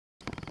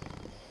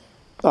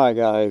Hi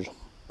guys,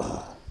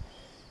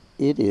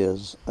 it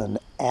is an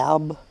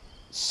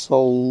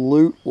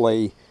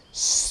absolutely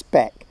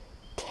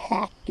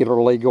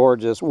spectacularly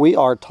gorgeous. We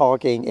are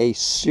talking a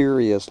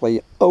seriously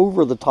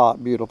over the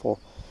top beautiful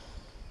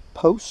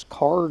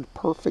postcard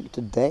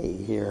perfect day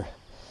here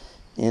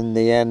in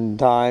the end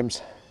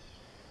times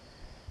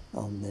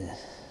on the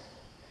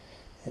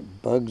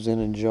Bugs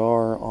in a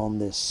Jar on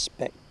this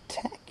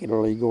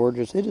spectacularly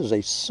gorgeous. It is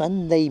a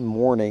Sunday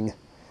morning,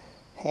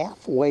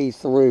 halfway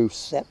through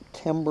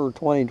September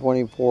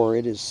 2024.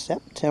 It is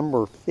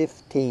September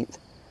 15th,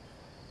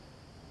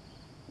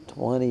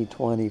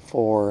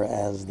 2024,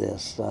 as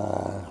this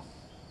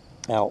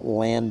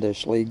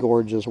outlandishly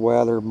gorgeous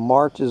weather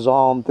marches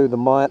on through the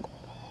month.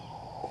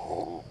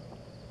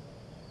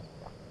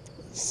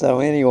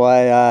 So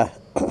anyway, I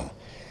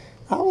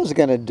was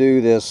going to do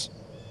this,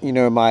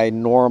 my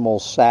normal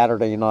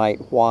Saturday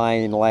night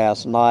whine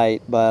last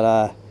night,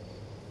 but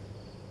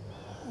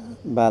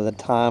by the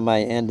time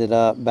I ended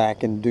up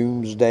back in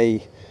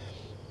Doomsday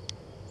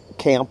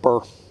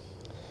camper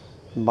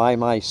by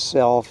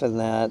myself in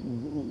that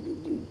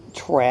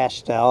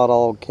trashed out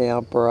old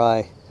camper,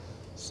 I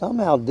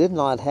somehow did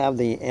not have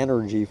the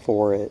energy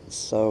for it.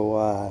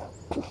 So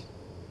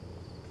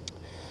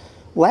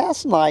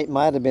last night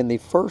might have been the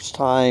first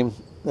time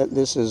that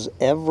this has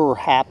ever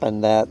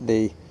happened at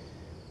the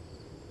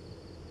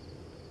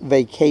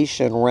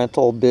vacation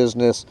rental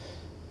business,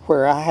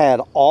 where I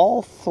had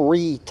all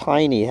 3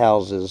 tiny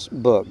houses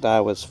booked. I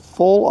was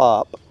full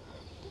up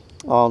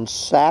on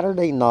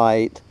Saturday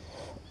night,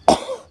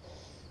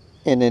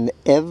 and in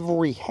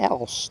every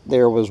house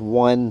there was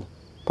one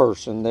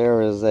person.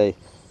 There is a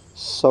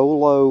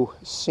solo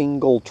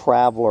single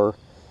traveler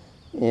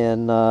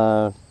in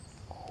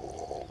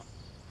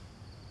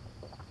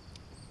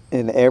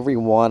every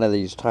one of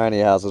these tiny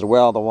houses.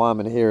 Well, the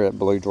woman here at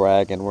Blue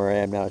Dragon, where I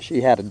am now,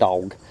 she had a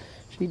dog.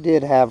 She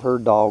did have her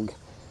dog,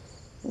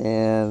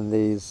 and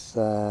these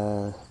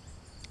other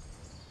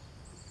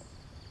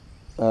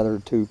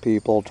 2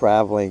 people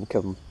traveling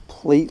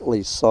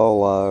completely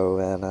solo.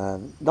 And I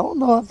don't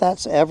know if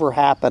that's ever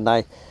happened.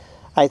 I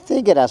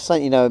think it has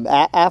something,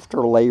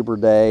 after Labor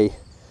Day,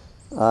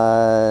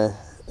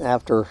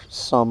 after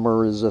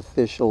summer is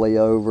officially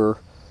over,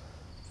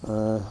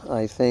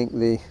 I think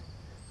the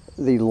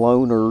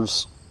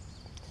loners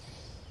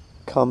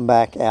come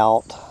back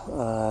out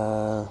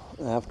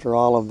after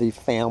all of the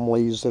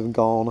families have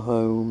gone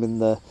home and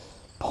the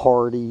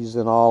parties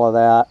and all of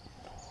that.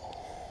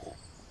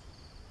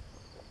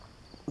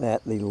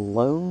 That the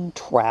lone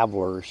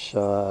travelers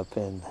show up.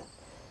 And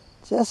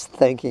just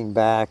thinking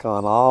back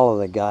on all of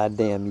the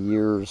goddamn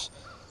years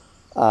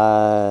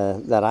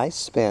that I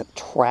spent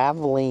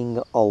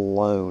traveling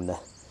alone,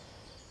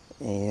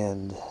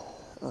 and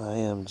I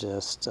am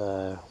just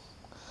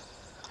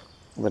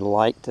would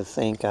like to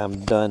think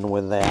I'm done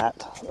with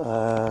that.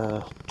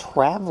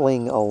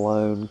 Traveling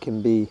alone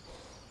can be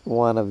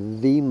one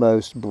of the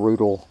most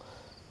brutal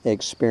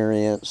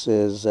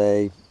experiences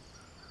a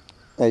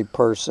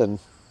person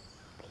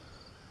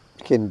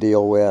can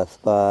deal with.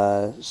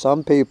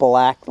 Some people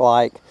act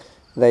like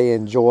they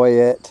enjoy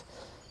it.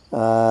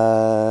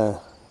 For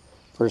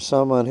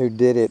someone who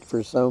did it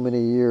for so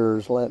many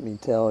years, let me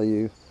tell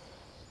you.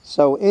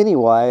 So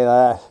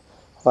anyway,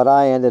 what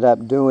I ended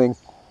up doing,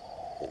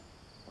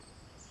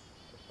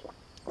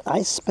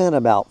 I spent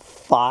about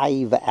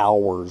 5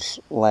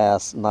 hours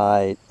last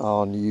night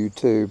on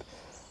YouTube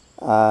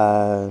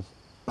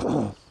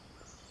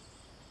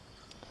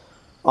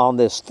on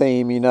this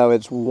theme.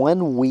 It's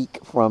 1 week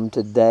from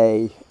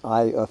today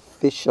I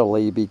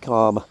officially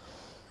become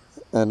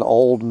an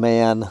old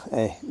man,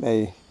 a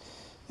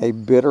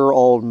bitter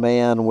old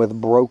man with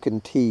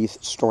broken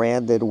teeth,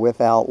 stranded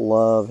without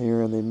love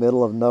here in the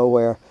middle of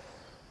nowhere.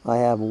 I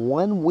have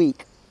 1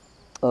 week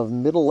of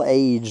middle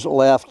age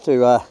left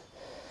to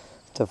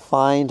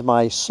find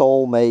my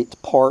soulmate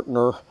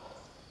partner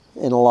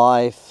in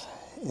life.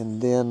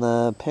 And then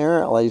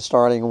apparently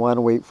starting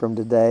 1 week from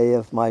today,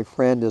 if my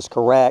friend is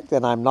correct,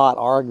 and I'm not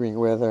arguing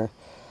with her,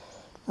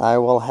 I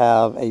will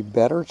have a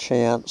better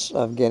chance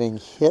of getting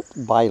hit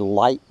by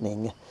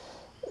lightning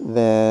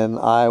than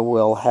I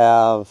will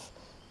have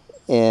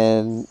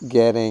in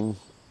getting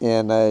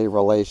in a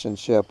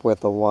relationship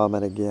with a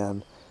woman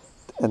again,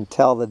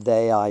 until the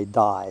day I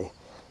die.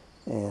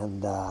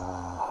 And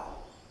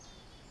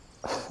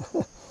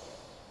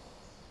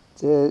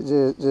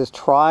just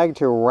trying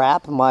to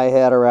wrap my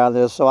head around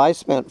this. So I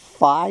spent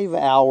 5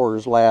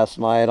 hours last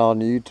night on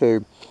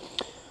YouTube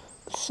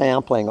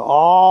sampling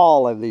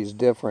all of these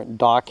different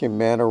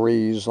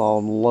documentaries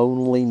on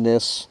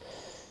loneliness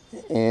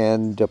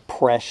and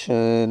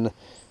depression,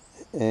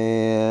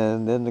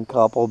 and then a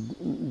couple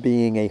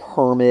being a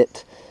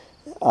hermit.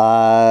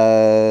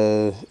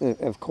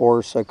 Of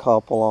course, a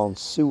couple on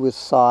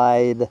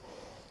suicide.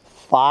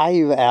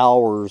 5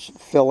 hours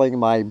filling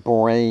my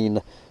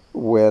brain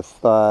with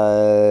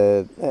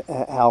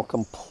how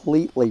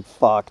completely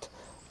fucked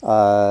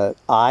I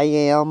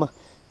am,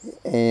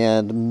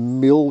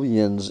 and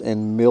millions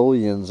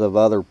of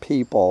other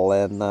people.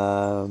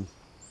 And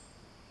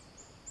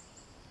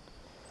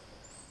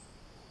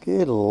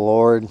Good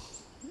Lord.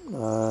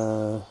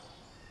 You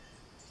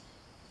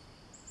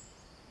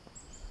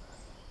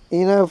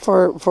know,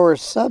 for a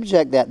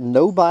subject that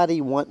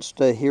nobody wants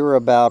to hear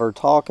about or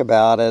talk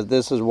about, as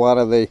this is one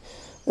of the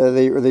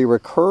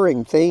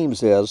recurring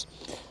themes is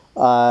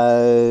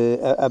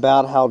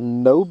about how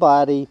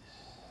nobody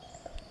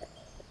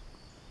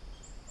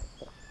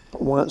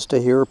wants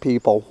to hear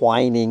people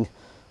whining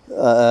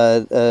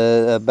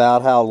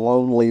about how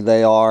lonely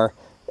they are.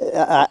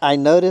 I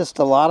noticed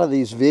a lot of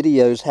these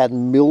videos had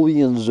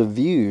millions of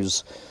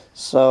views,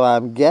 so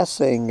I'm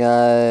guessing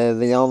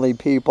the only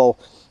people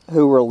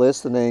who were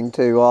listening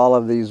to all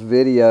of these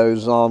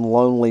videos on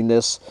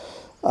loneliness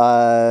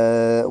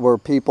were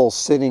people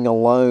sitting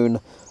alone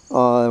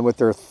with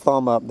their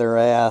thumb up their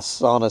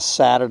ass on a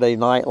Saturday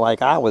night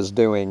like I was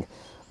doing.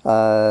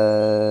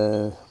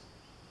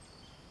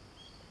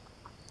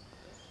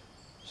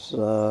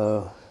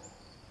 So,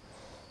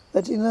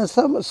 but you know,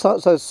 some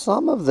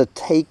of the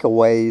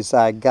takeaways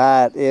I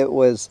got, it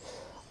was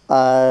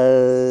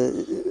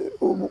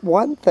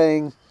one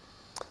thing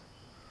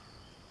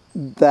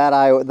that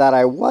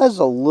I was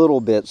a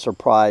little bit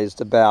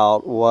surprised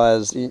about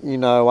was, you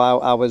know,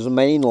 I was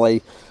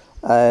mainly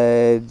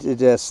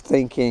just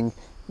thinking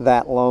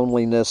that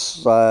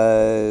loneliness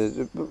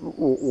was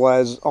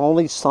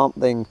only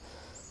something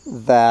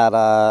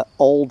that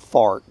old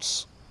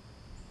farts,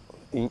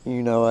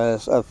 you know,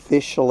 as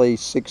officially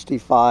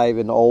 65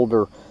 and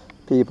older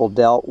people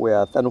dealt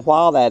with. And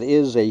while that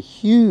is a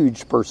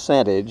huge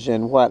percentage,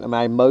 and what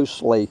I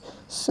mostly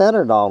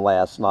centered on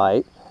last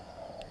night,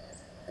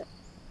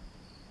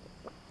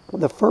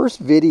 the first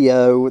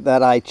video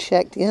that I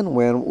checked in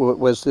with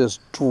was this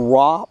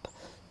drop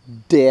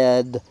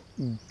dead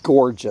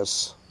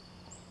gorgeous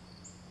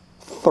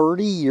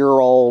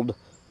 30-year-old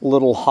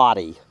little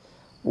hottie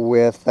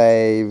with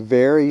a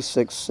very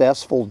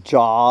successful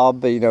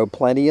job, you know,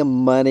 plenty of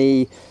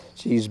money.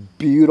 She's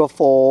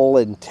beautiful,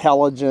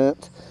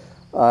 intelligent,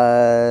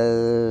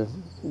 blah,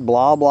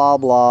 blah,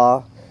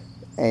 blah.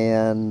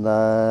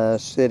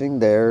 And sitting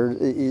there,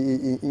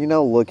 you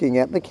know, looking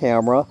at the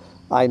camera.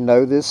 I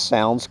know this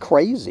sounds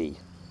crazy,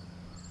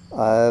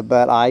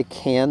 but I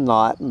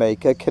cannot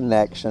make a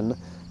connection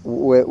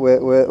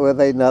with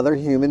another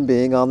human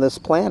being on this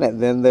planet.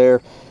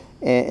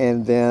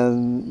 And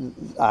then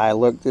I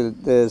looked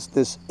at this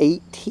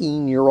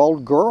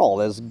 18-year-old girl,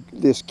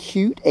 this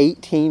cute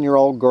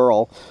 18-year-old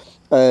girl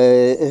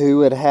who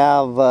would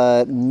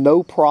have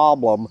no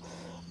problem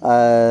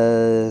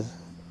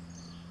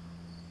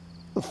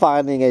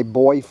finding a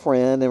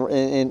boyfriend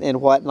and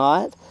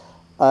whatnot.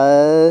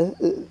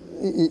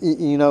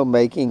 You know,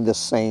 making the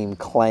same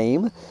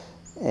claim.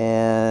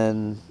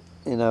 And,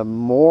 you know,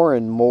 more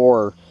and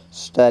more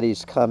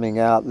studies coming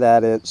out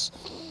that it's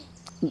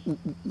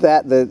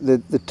that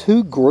the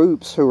two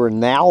groups who are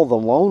now the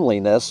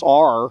loneliness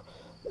are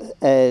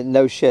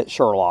no shit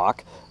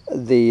Sherlock,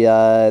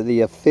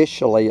 the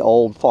officially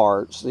old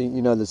farts,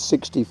 you know, the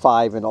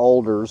 65 and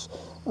olders.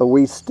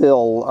 We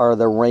still are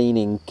the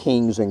reigning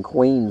kings and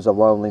queens of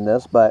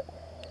loneliness, but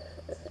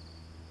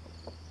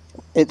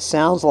it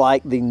sounds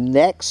like the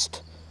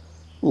next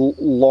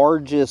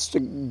largest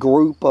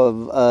group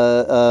of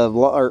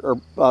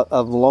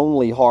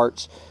lonely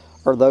hearts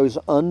are those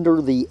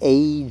under the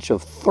age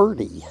of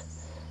 30.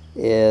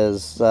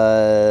 Is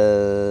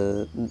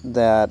that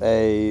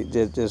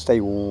just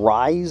a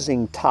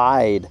rising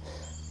tide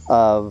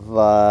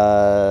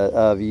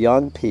of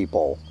young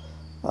people,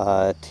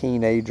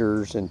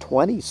 teenagers and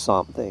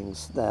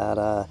 20-somethings,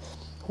 that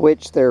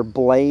which they're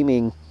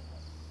blaming.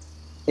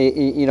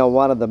 You know,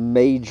 one of the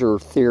major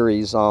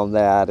theories on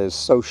that is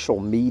social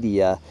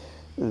media,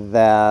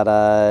 that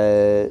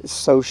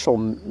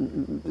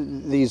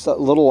these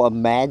little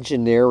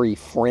imaginary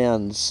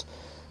friends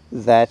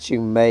that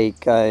you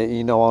make,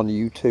 you know, on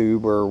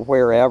YouTube or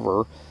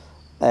wherever,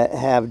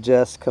 have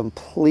just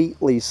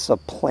completely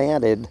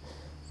supplanted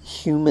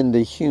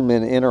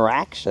human-to-human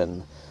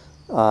interaction.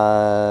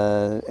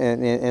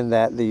 And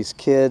that these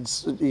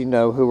kids, you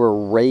know, who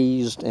are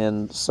raised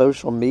in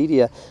social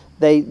media,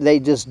 they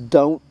just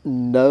don't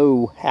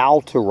know how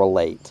to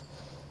relate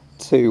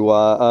to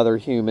other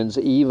humans,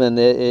 even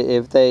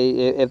if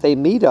they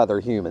meet other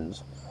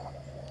humans.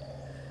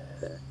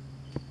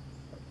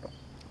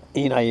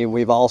 You know,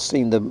 we've all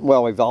seen it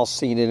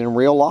in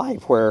real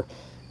life, where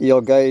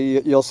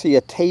you'll see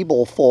a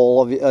table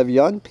full of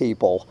young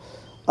people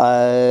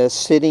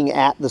sitting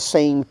at the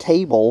same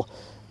table,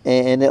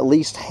 and at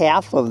least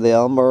half of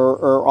them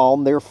are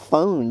on their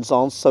phones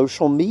on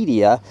social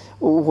media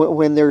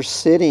when they're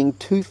sitting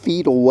 2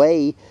 feet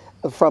away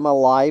from a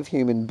live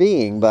human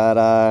being. But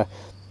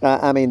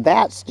I mean,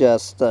 that's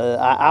just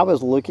I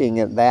was looking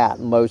at that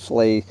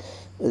mostly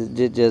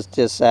just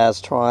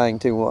as trying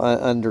to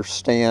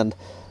understand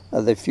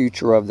the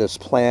future of this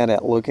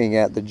planet, looking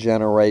at the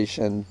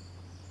generation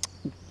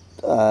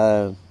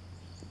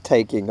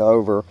taking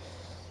over.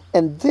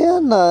 And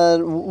then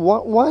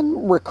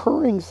one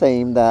recurring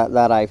theme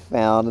that I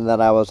found, and that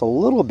I was a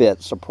little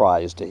bit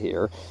surprised to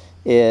hear,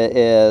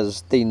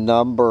 is the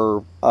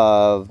number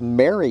of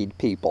married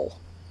people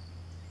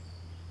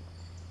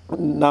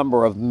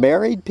number of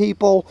married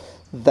people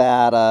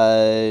that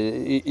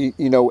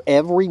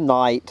every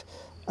night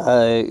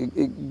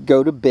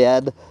go to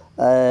bed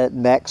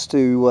next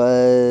to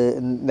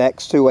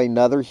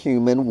another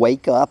human,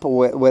 wake up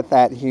with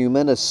that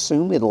human,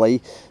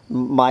 assumedly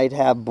might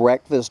have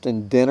breakfast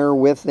and dinner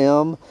with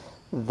them.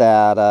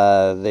 That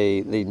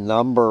the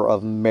number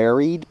of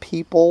married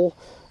people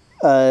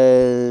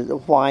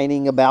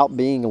whining about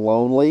being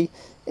lonely.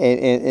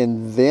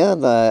 And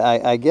then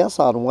I guess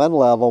on one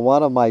level,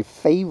 one of my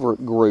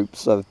favorite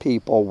groups of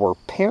people were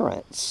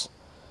parents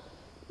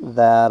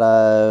that,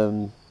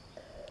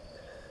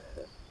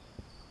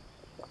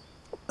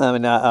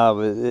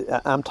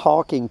 I'm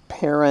talking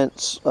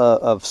parents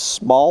of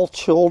small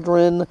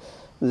children.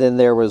 Then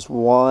there was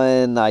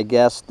one, I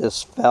guess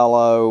this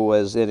fellow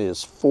was in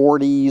his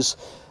 40s,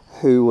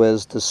 who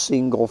was the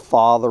single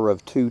father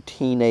of two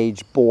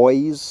teenage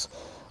boys.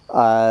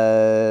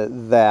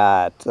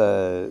 That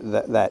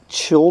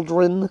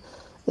children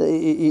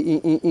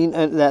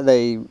that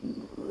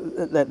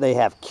they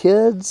have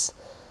kids.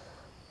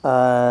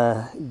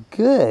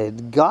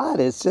 Good God,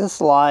 it's just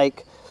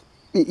like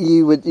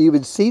you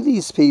would see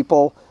these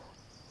people.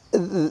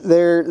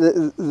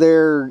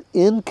 They're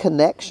in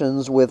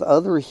connections with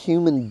other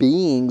human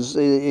beings,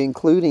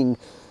 including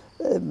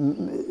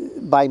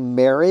by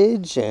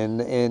marriage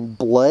and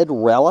blood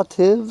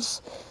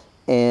relatives,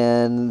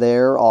 and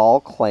they're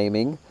all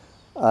claiming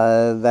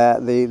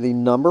that the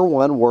number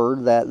one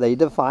word that they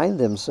define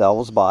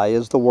themselves by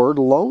is the word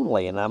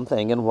lonely. And I'm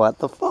thinking, what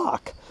the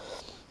fuck?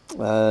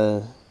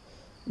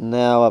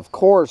 Now, of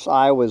course,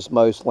 I was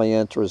mostly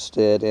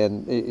interested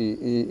in,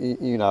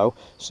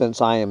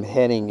 since I am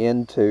heading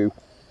into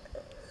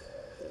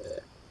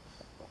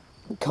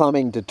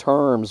coming to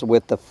terms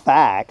with the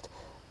fact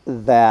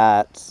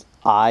that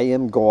I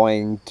am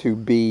going to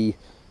be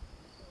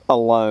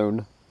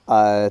alone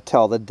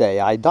till the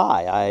day I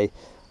die.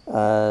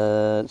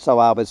 So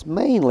I was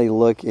mainly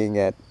looking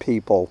at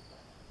people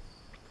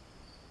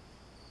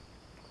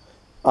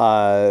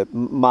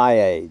my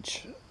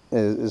age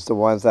is the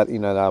ones that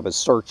that I was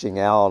searching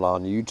out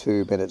on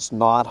YouTube, and it's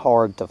not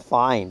hard to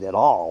find at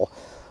all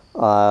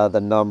the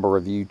number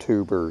of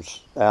YouTubers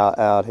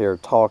out here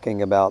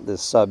talking about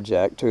this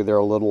subject to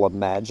their little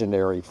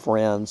imaginary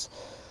friends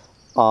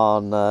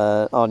on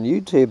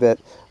YouTube. But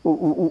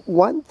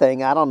one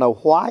thing, I don't know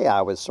why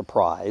I was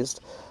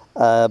surprised,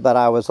 but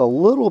I was a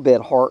little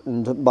bit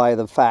heartened by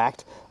the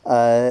fact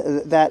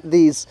that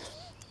these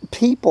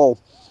people,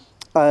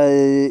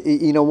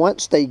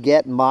 once they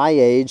get my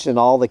age and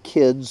all the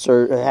kids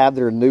have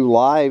their new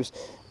lives,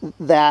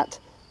 that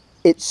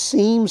it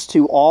seems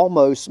to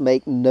almost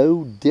make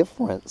no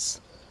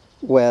difference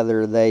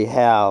whether they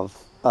have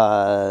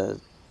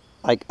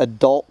like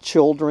adult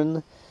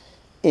children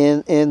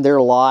in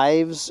their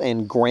lives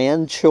and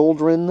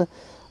grandchildren.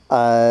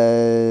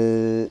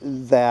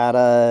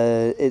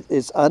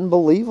 It's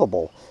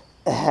unbelievable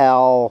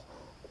how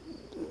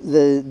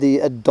the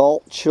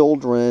adult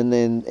children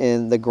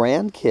and the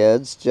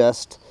grandkids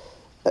just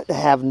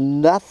have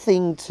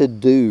nothing to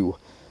do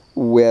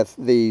with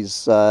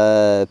these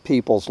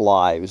people's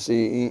lives.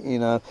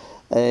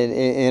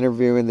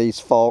 Interviewing these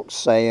folks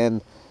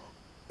saying,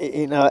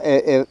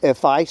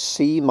 if I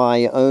see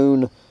my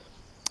own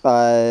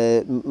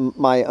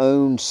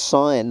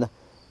son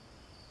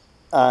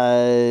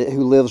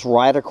who lives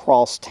right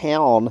across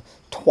town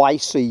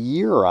twice a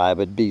year, I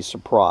would be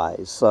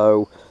surprised.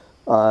 So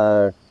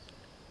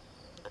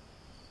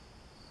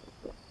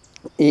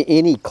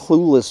any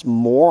clueless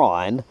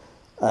moron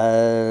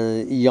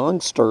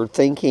youngster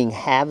thinking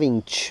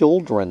having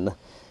children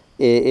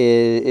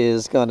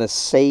is going to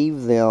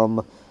save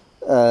them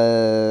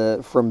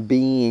from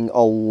being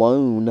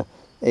alone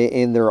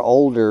in their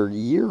older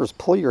years,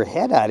 pull your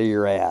head out of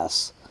your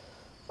ass.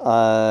 Just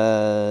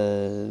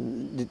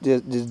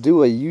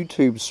do a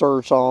YouTube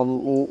search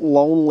on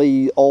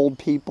lonely old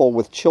people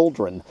with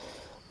children.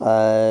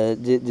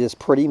 Just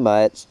pretty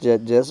much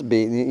just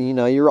be,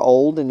 you're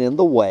old and in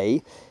the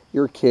way.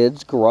 Your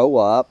kids grow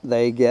up,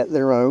 they get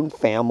their own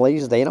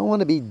families. They don't want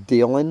to be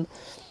dealing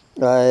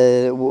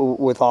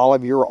with all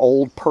of your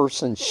old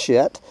person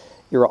shit.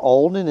 You're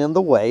old and in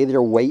the way.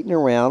 They're waiting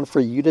around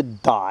for you to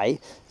die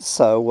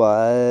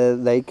so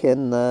they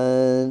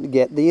can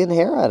get the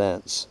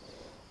inheritance.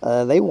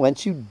 They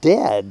want you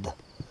dead.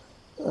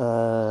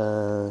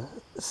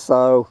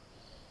 So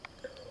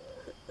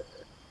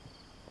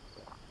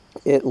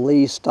at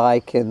least I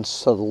can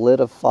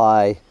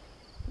solidify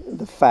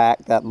the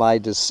fact that my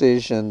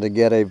decision to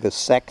get a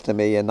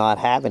vasectomy and not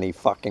have any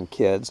fucking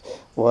kids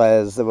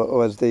was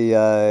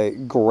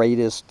the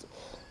greatest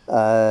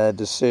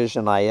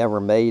decision I ever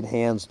made,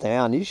 hands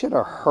down. You should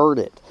have heard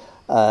it.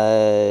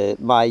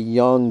 My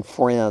young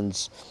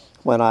friends,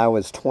 when I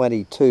was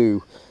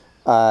 22,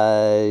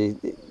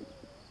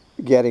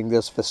 getting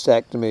this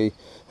vasectomy.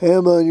 Hey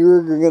man,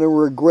 you're going to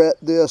regret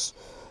this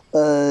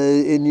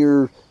in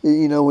your,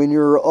 when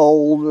you're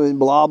old and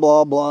blah,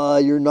 blah, blah.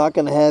 You're not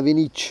going to have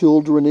any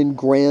children and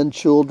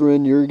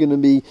grandchildren. You're going to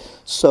be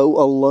so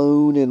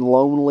alone and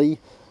lonely.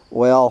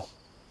 Well,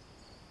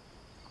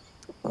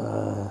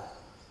 That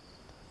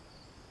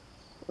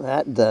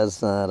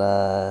does not,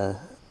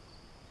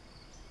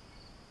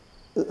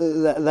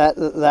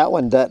 that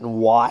one doesn't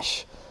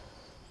wash.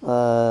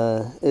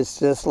 It's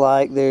just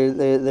like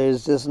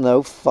there's just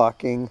no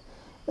fucking,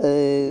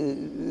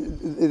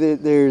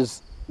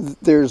 there's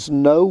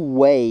no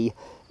way,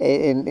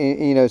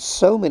 and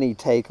so many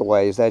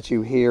takeaways that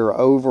you hear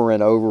over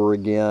and over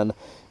again,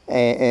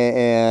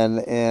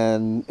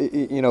 and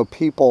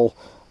people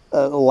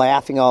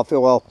laughing off it.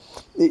 Well,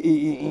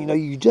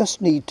 you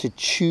just need to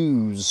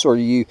choose, or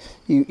you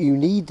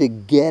need to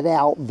get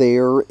out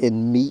there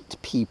and meet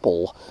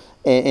people,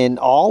 and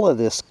all of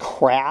this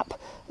crap,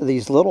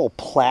 these little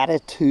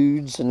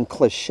platitudes and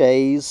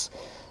cliches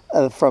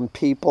from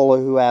people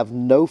who have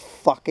no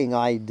fucking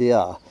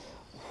idea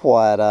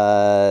what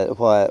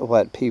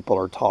people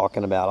are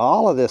talking about.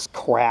 All of this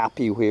crap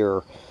you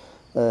hear,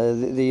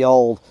 the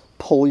old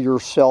pull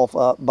yourself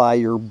up by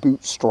your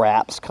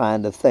bootstraps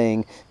kind of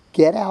thing.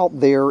 Get out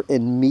there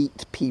and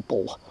meet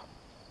people.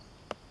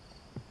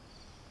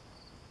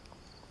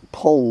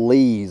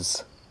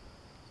 Please.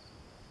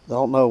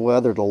 Don't know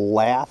whether to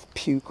laugh,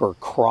 puke, or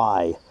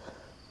cry.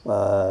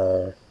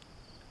 And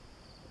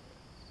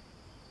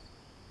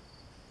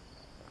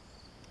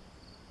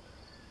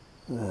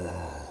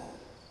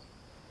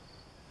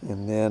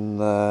then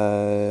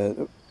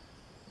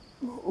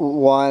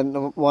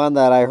one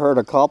that I heard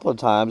a couple of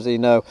times,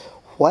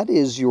 what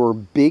is your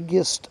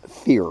biggest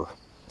fear?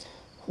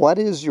 What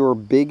is your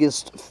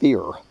biggest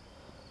fear?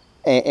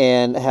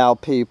 And how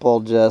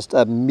people just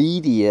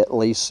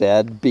immediately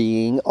said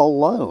being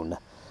alone.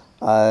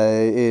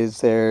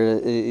 Is there,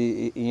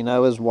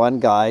 as one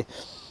guy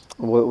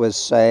was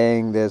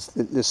saying, this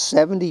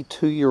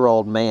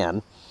 72-year-old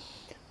man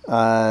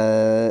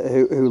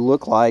who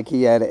looked like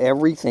he had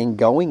everything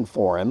going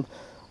for him,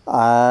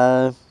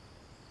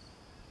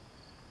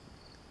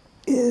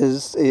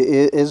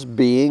 is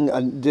being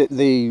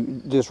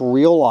just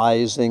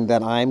realizing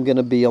that I'm going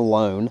to be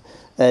alone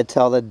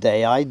till the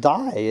day I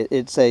die.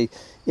 It's a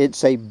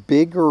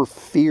bigger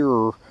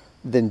fear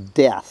than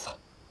death.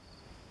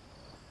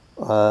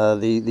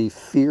 The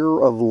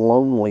fear of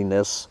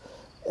loneliness,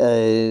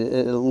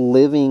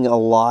 living a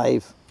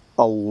life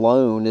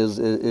alone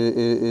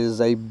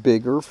is a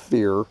bigger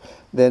fear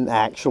than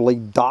actually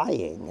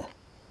dying,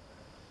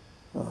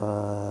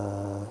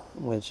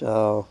 which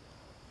I'll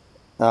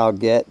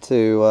get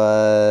to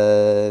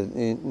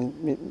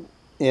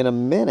in a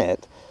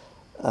minute.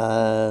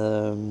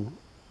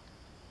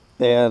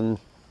 And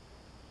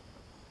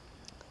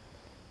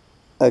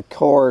of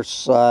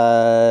course,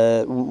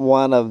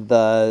 one of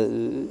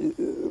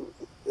the,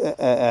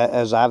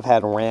 as I've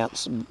had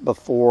rants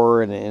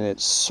before, and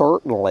it's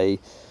certainly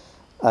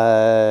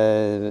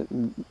over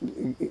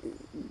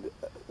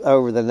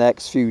the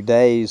next few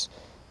days,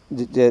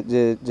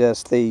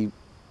 just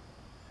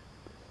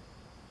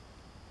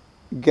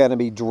going to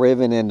be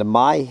driven into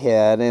my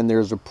head, and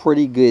there's a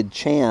pretty good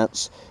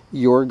chance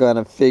you're going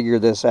to figure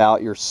this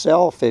out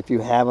yourself if you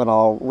haven't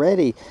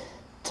already.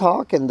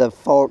 Talking to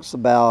folks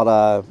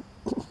about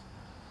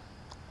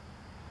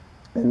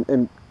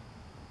and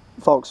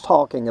folks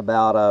talking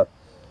about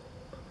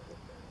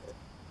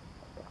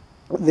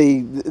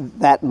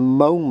that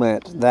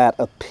moment, that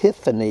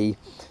epiphany,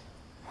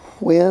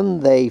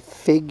 when they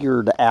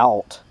figured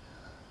out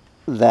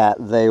that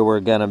they were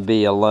going to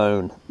be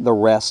alone the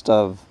rest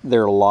of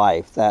their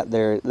life, that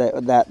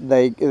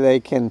they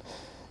can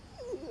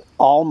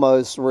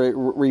almost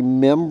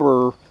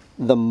remember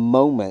the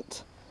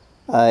moment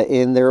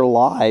in their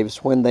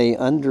lives when they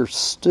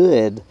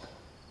understood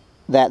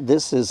that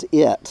this is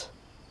it.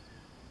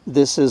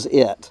 This is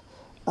it.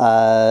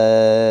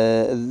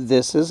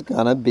 This is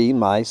going to be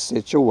my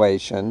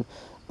situation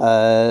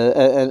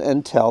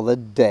until the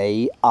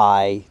day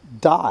I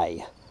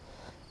die.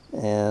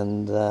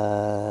 And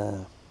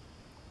of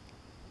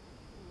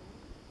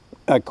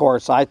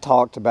course, I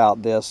talked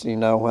about this,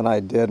 when I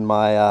did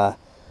my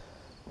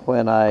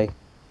when I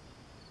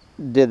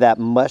did that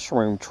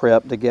mushroom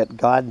trip to get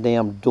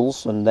goddamn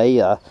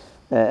Dulcinea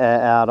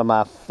out of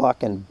my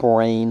fucking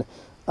brain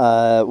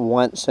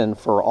once and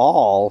for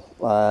all.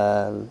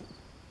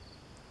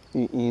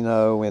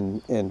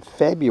 In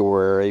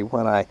February,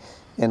 when I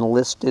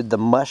enlisted the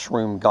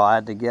mushroom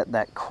god to get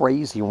that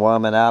crazy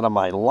woman out of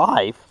my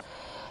life,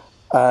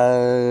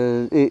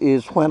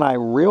 is when I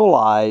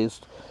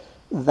realized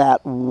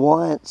that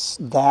once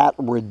that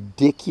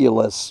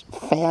ridiculous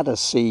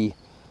fantasy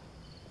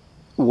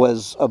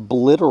was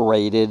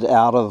obliterated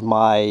out of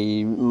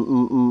my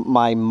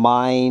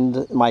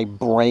mind, my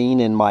brain,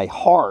 and my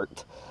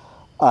heart,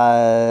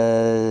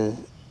 that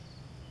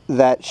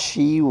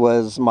she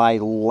was my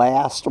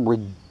last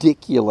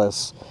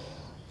ridiculous,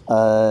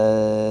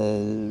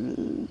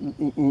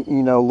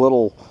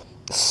 little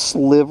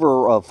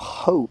sliver of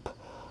hope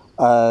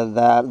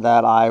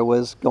that I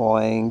was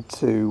going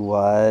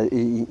to,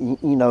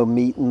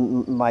 meet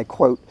my,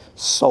 quote,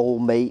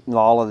 soulmate and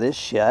all of this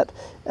shit.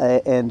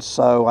 And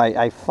so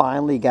I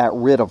finally got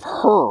rid of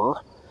her.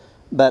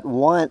 But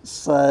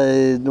once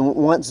Dulcinea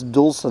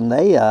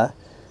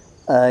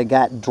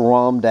got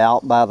drummed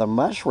out by the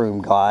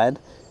mushroom god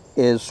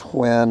is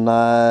when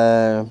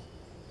I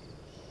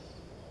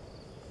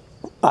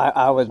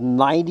was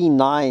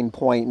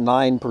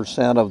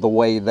 99.9% of the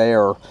way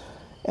there.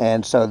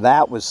 And so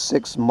that was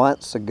 6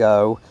 months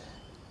ago.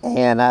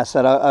 And I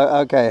said,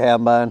 okay,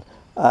 Hambone.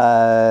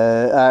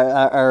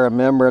 I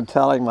remember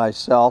telling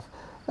myself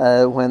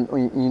when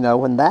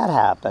that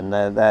happened,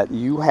 that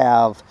you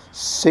have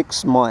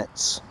 6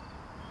 months,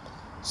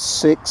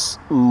 6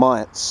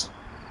 months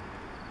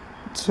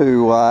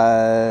to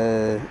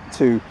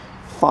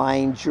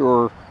find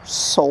your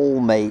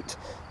soulmate,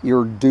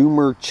 your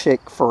doomer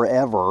chick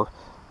forever,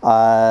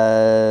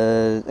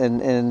 and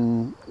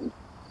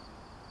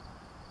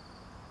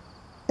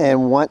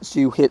once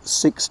you hit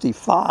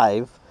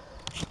 65,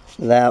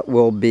 that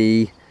will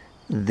be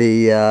that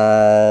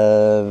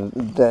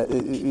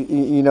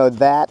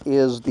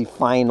is the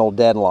final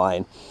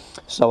deadline.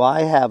 So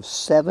I have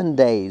 7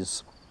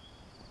 days.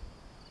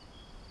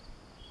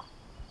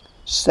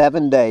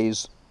 7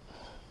 days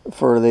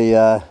for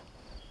the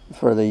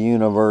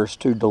universe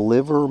to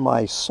deliver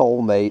my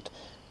soulmate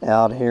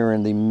out here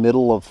in the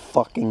middle of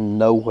fucking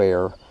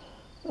nowhere.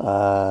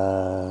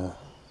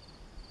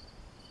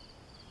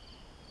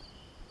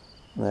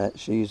 That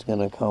she's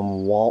gonna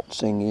come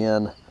waltzing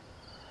in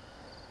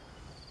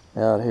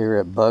out here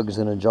at Bugs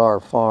in a Jar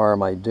Farm,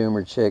 my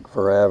doomer chick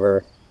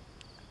forever.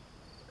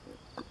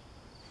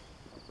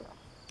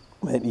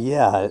 But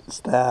yeah, it's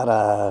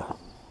that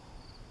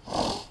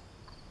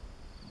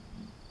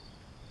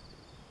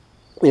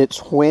it's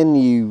when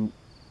you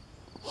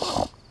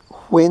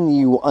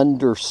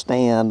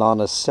understand on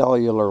a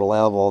cellular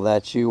level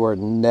that you are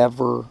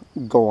never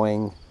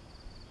going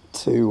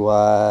to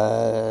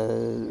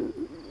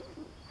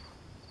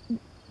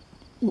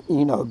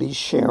be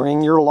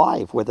sharing your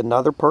life with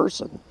another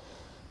person.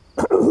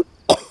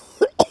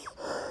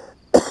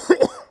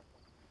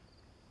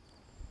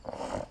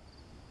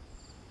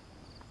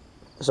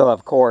 So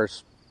of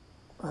course,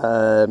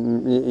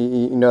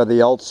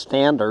 the old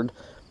standard,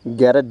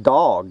 get a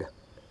dog.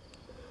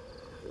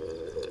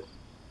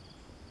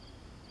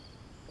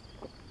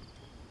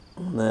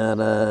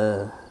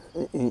 That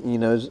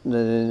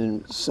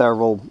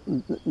several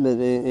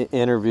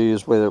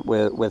interviews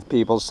with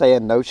people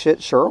saying, no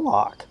shit,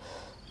 Sherlock,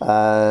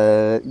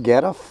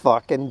 get a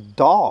fucking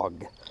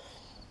dog.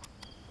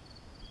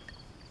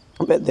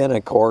 But then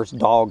of course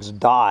dogs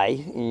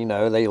die,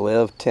 they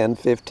live 10,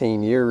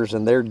 15 years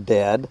and they're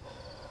dead.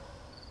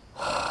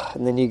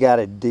 And then you got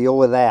to deal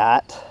with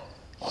that.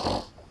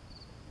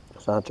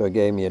 Sancho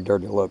gave me a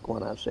dirty look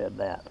when I said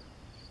that.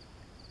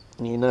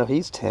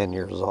 He's 10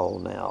 years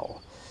old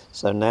now.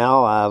 So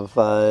now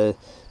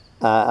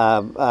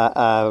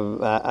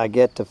I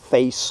get to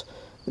face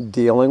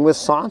dealing with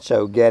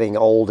Sancho getting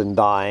old and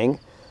dying,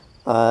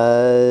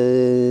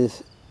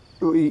 with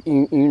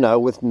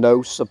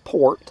no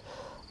support.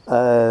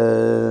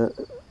 And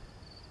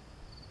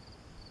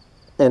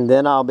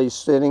then I'll be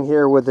sitting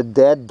here with a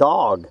dead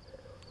dog.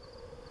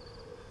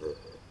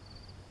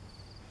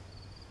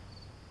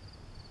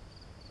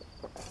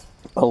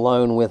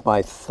 Alone with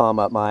my thumb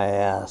up my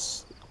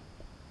ass.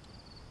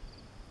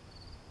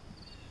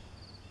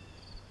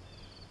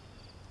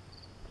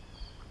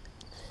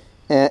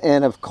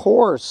 And of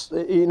course,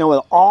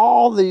 with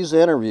all these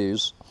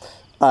interviews,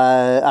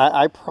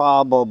 I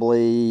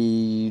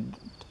probably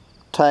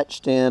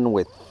touched in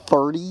with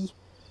 30,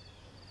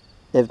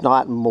 if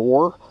not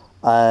more,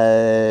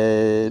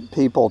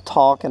 people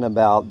talking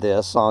about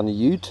this on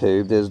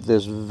YouTube,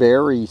 this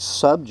very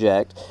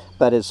subject.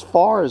 But as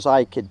far as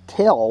I could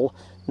tell,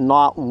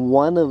 not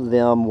one of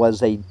them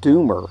was a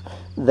doomer.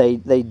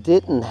 They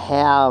didn't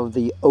have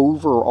the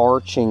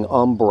overarching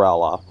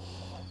umbrella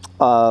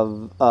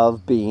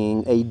of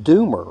being a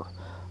doomer.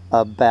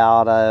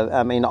 About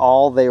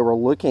all they were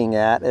looking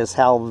at is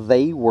how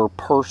they were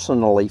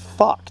personally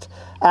fucked.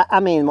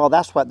 Well,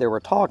 that's what they were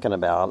talking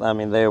about.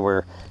 They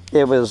were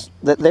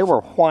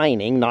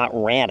whining, not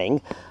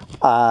ranting.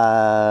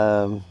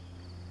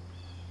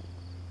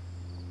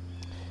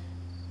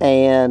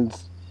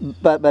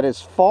 But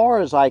as far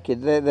as I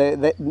could,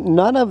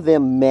 none of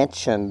them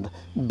mentioned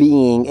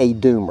being a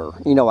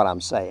doomer. You know what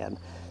I'm saying?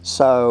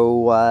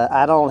 So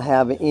I don't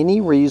have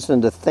any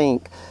reason to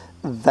think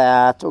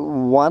that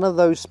one of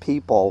those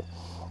people,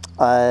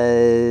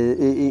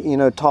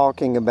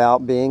 talking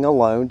about being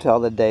alone till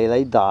the day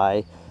they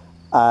die,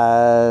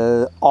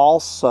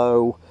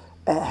 also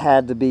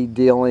had to be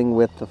dealing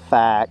with the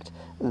fact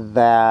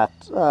that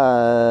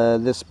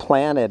this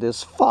planet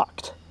is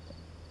fucked.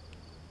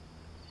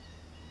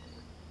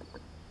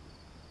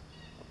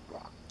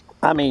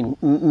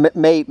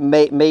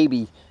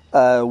 Maybe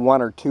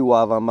one or two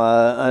of them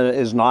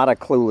is not a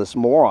clueless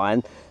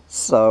moron.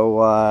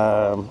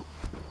 So,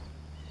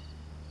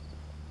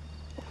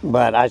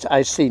 but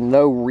I see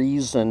no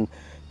reason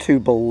to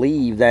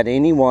believe that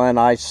anyone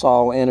I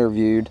saw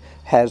interviewed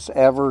has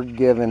ever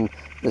given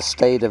the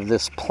state of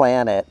this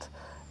planet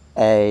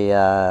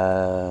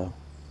a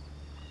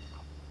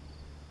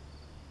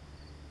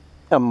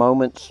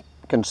moment's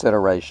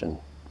consideration.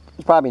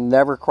 It's probably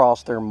never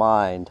crossed their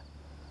mind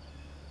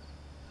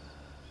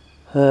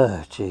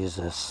Oh,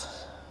 Jesus.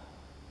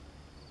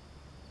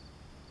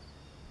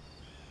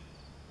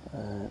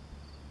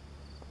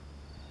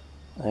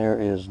 There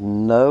is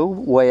no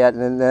way.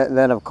 And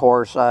then of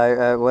course,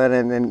 I went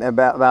in and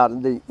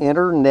about the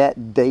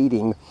internet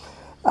dating.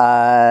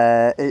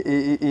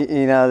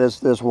 You know,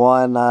 this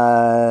one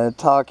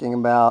talking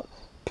about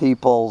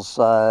people's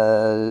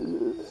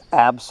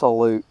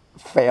absolute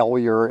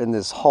failure in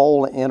this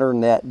whole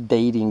internet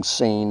dating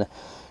scene.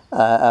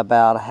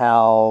 About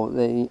how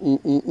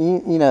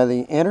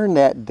the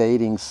internet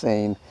dating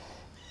scene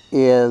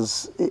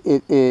it's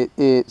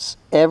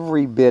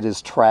every bit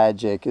as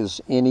tragic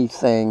as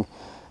anything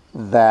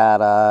that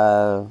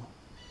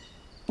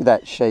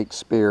that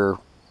Shakespeare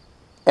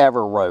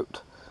ever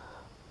wrote.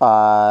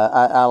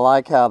 I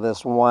like how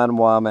this one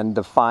woman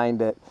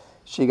defined it.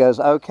 She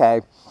goes,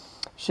 okay.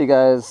 She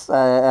goes,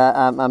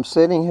 I'm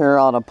sitting here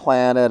on a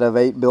planet of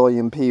 8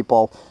 billion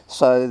people,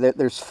 so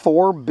there's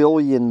 4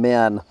 billion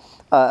men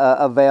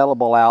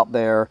available out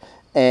there.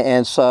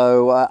 And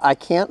so I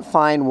can't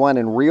find one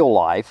in real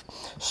life.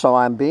 So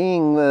I'm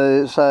being,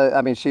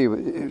 she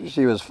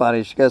was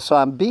funny. She goes, so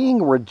I'm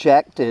being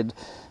rejected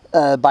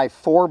by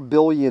 4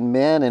 billion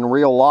men in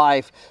real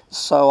life.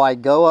 So I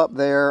go up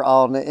there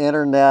on the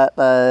internet,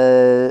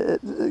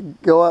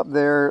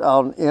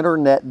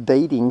 internet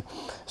dating.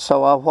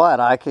 So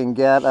what? I can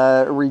get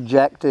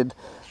rejected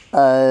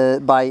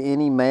by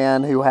any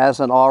man who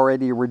hasn't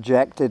already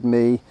rejected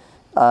me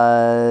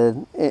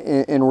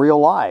in real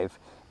life.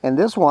 And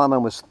this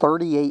woman was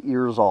 38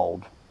 years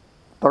old.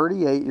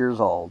 38 years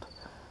old.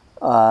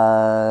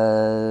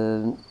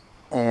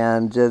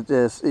 And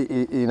just,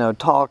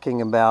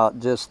 talking about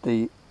just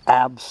the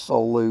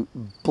absolute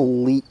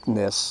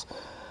bleakness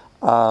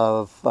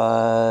of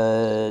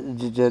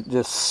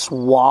just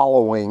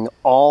swallowing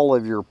all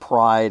of your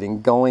pride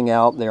and going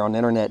out there on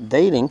internet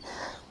dating.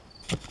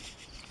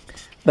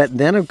 But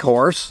then, of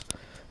course,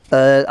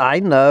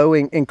 I know,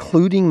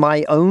 including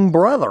my own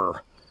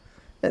brother,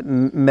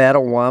 met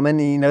a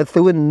woman,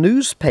 through a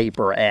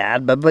newspaper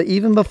ad, but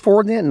even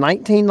before then,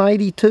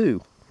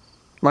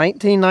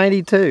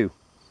 1992,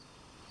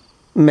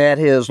 met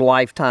his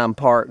lifetime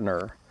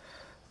partner.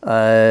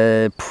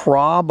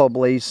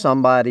 Probably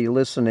somebody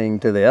listening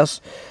to this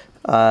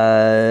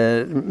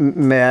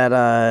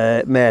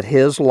met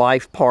his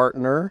life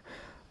partner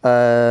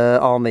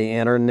on the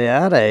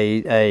internet,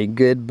 a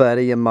good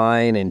buddy of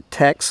mine in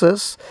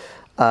Texas.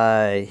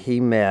 He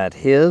met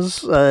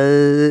his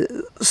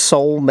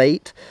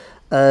soulmate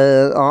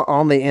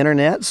on the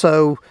internet.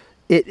 So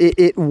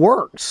it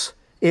works.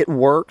 It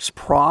works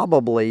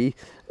probably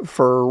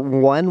for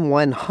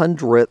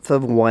 1/100th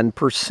of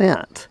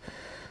 1%.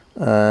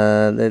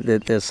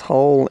 This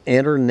whole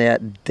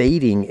internet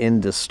dating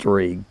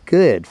industry,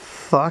 good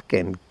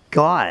fucking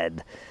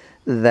God,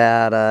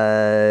 that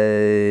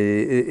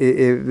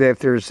if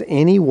there's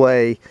any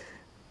way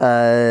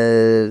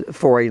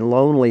for a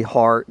lonely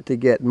heart to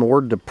get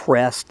more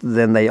depressed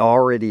than they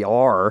already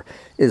are,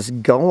 is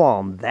go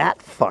on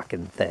that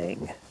fucking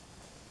thing.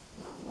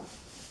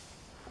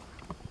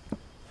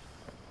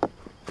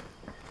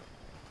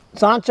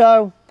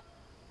 Sancho,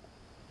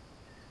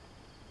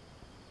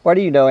 what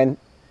are you doing?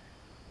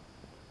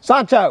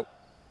 Sancho!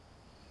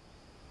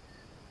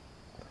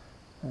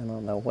 I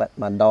don't know what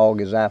my dog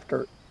is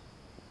after.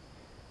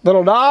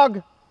 Little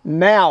dog,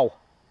 now!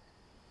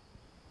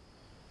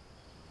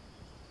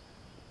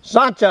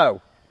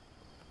 Sancho!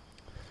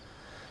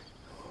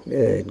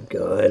 Good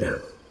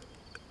God.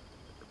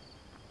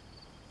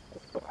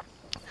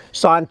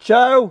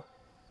 Sancho!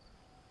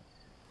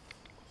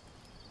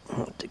 I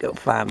want to go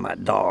find my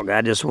dog.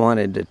 I just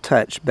wanted to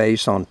touch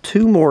base on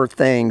 2 more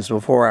things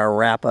before I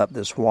wrap up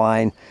this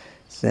wine,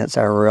 since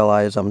I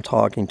realize I'm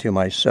talking to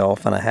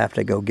myself and I have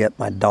to go get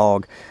my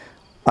dog.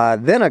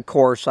 Then, of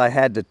course, I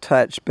had to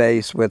touch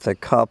base with a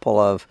couple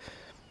of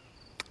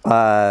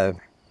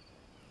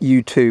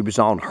YouTubes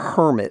on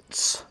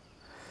hermits,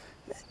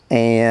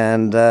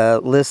 and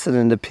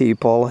listening to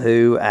people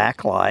who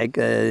act like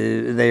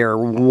they are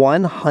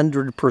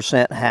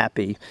 100%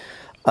 happy,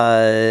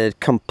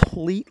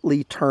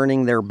 completely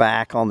turning their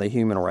back on the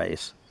human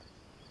race.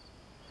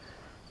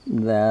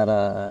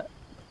 That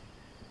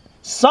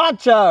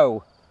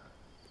Sancho,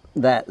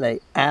 that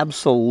they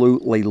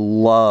absolutely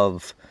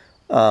love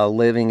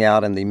living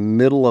out in the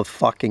middle of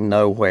fucking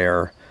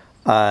nowhere,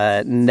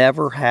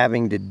 never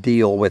having to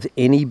deal with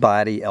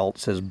anybody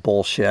else's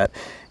bullshit.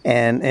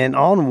 And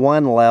on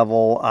one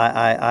level,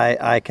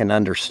 I can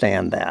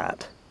understand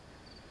that.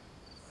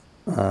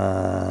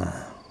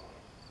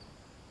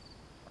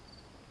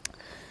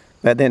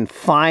 But then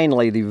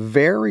finally, the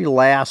very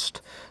last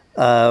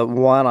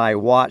one I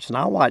watched, and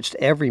I watched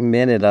every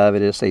minute of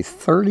it, is a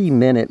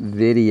 30-minute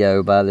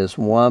video by this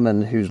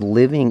woman who's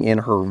living in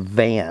her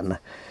van.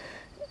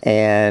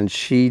 And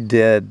she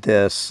did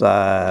this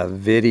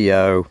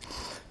video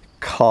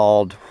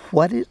called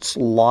 "What It's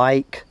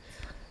Like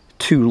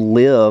to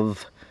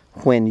Live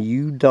When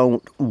You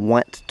Don't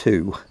Want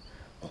to."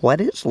 What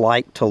it's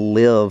like to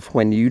live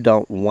when you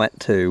don't want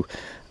to.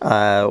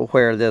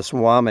 Where this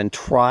woman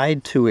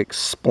tried to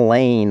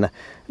explain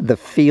the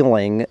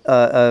feeling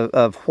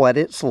of what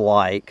it's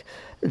like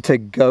to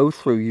go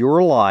through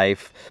your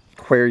life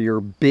where your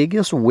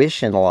biggest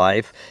wish in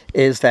life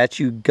is that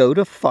you go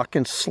to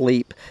fucking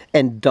sleep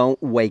and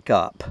don't wake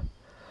up.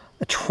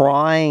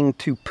 Trying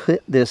to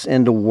put this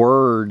into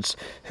words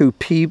to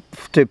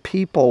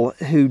people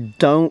who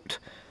don't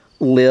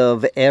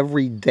live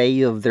every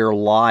day of their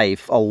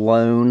life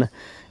alone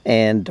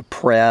and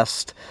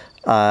depressed,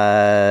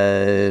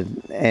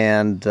 and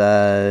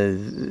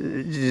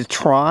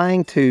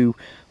trying to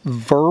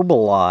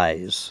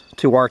verbalize,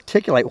 to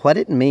articulate what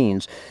it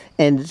means.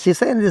 And she's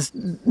saying this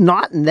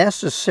not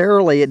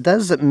necessarily, it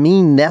doesn't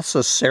mean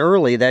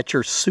necessarily that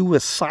you're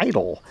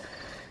suicidal.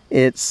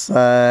 It's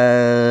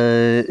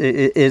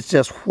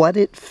just what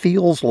it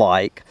feels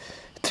like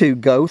to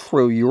go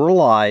through your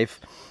life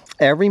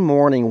every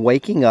morning,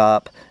 waking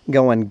up,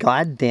 going,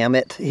 God damn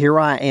it, here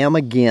I am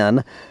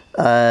again.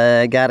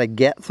 Got to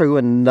get through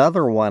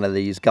another one of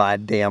these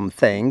goddamn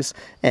things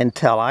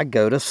until I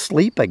go to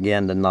sleep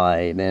again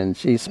tonight. And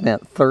she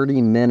spent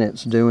 30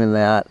 minutes doing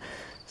that.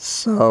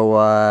 So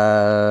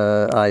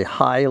I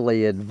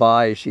highly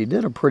advise. She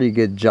did a pretty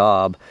good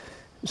job.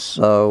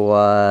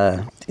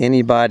 So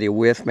anybody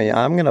with me,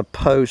 I'm going to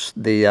post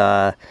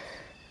the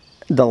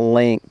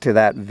link to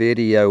that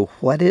video,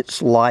 what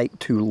it's like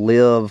to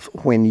live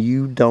when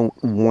you don't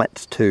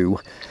want to.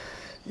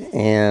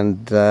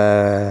 And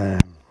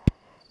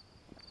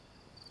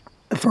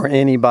for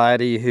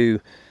anybody who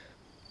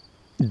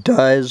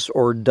does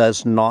or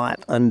does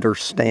not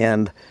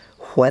understand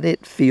what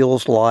it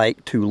feels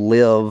like to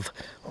live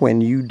when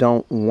you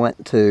don't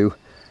want to,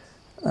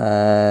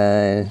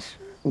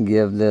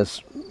 give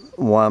this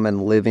woman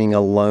living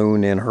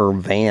alone in her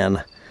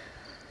van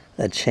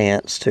a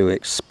chance to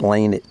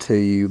explain it to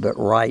you. But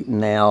right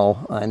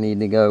now I need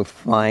to go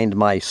find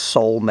my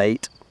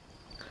soulmate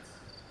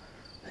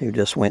who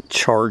just went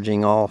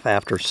charging off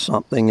after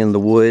something in the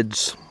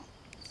woods.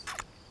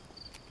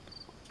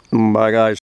 Bye guys.